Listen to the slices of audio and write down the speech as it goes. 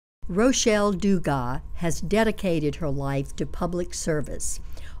Rochelle Dugas has dedicated her life to public service.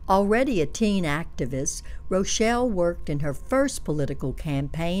 Already a teen activist, Rochelle worked in her first political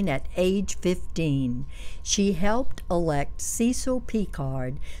campaign at age 15. She helped elect Cecil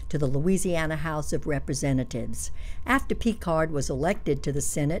Picard to the Louisiana House of Representatives. After Picard was elected to the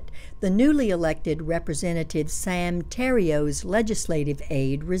Senate, the newly elected Representative Sam Terriot's legislative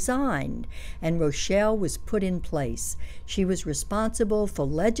aide resigned, and Rochelle was put in place. She was responsible for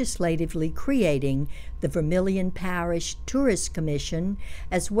legislatively creating the Vermilion Parish Tourist Commission,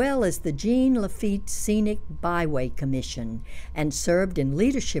 as well as the Jean Lafitte Scenic Byway Commission, and served in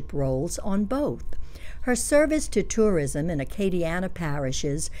leadership roles on both. Her service to tourism in Acadiana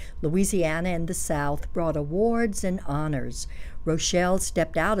parishes, Louisiana and the South, brought awards and honors. Rochelle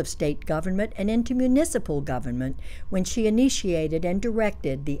stepped out of state government and into municipal government when she initiated and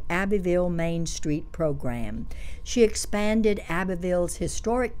directed the Abbeville Main Street program. She expanded Abbeville's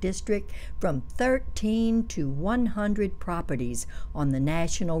historic district from 13 to 100 properties on the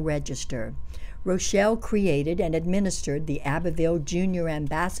National Register. Rochelle created and administered the Abbeville Junior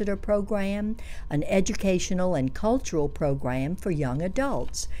Ambassador Program, an educational and cultural program for young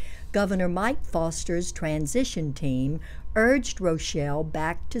adults. Governor Mike Foster's transition team urged Rochelle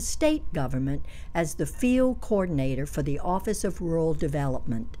back to state government as the field coordinator for the Office of Rural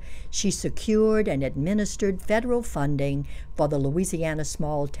Development. She secured and administered federal funding for the Louisiana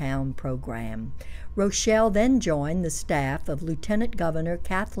Small Town Program. Rochelle then joined the staff of Lieutenant Governor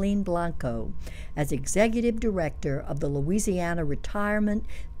Kathleen Blanco as Executive Director of the Louisiana Retirement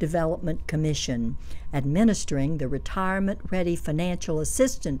Development Commission, administering the Retirement Ready Financial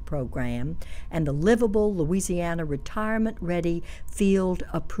Assistance Program and the Livable Louisiana Retirement Ready Field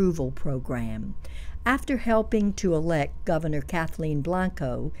Approval Program. After helping to elect Governor Kathleen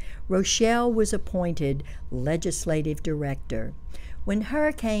Blanco, Rochelle was appointed Legislative Director. When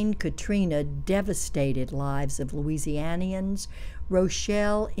Hurricane Katrina devastated lives of Louisianians,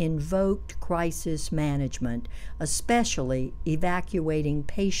 Rochelle invoked crisis management, especially evacuating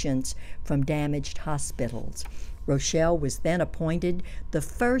patients from damaged hospitals. Rochelle was then appointed the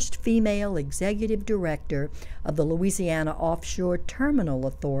first female executive director of the Louisiana Offshore Terminal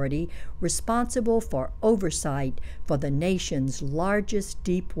Authority, responsible for oversight for the nation's largest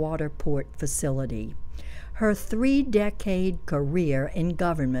deepwater port facility. Her 3-decade career in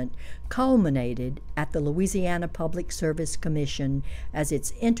government culminated at the Louisiana Public Service Commission as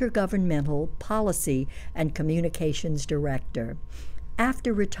its Intergovernmental Policy and Communications Director.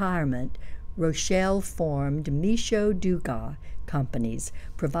 After retirement, Rochelle formed Michaud Dugas Companies,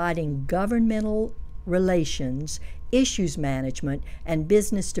 providing governmental relations, issues management, and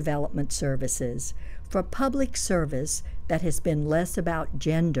business development services. For public service that has been less about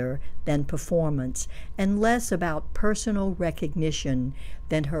gender than performance and less about personal recognition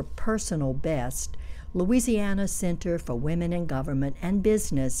than her personal best, Louisiana Center for Women in Government and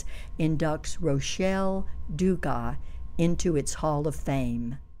Business inducts Rochelle Dugas into its Hall of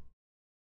Fame.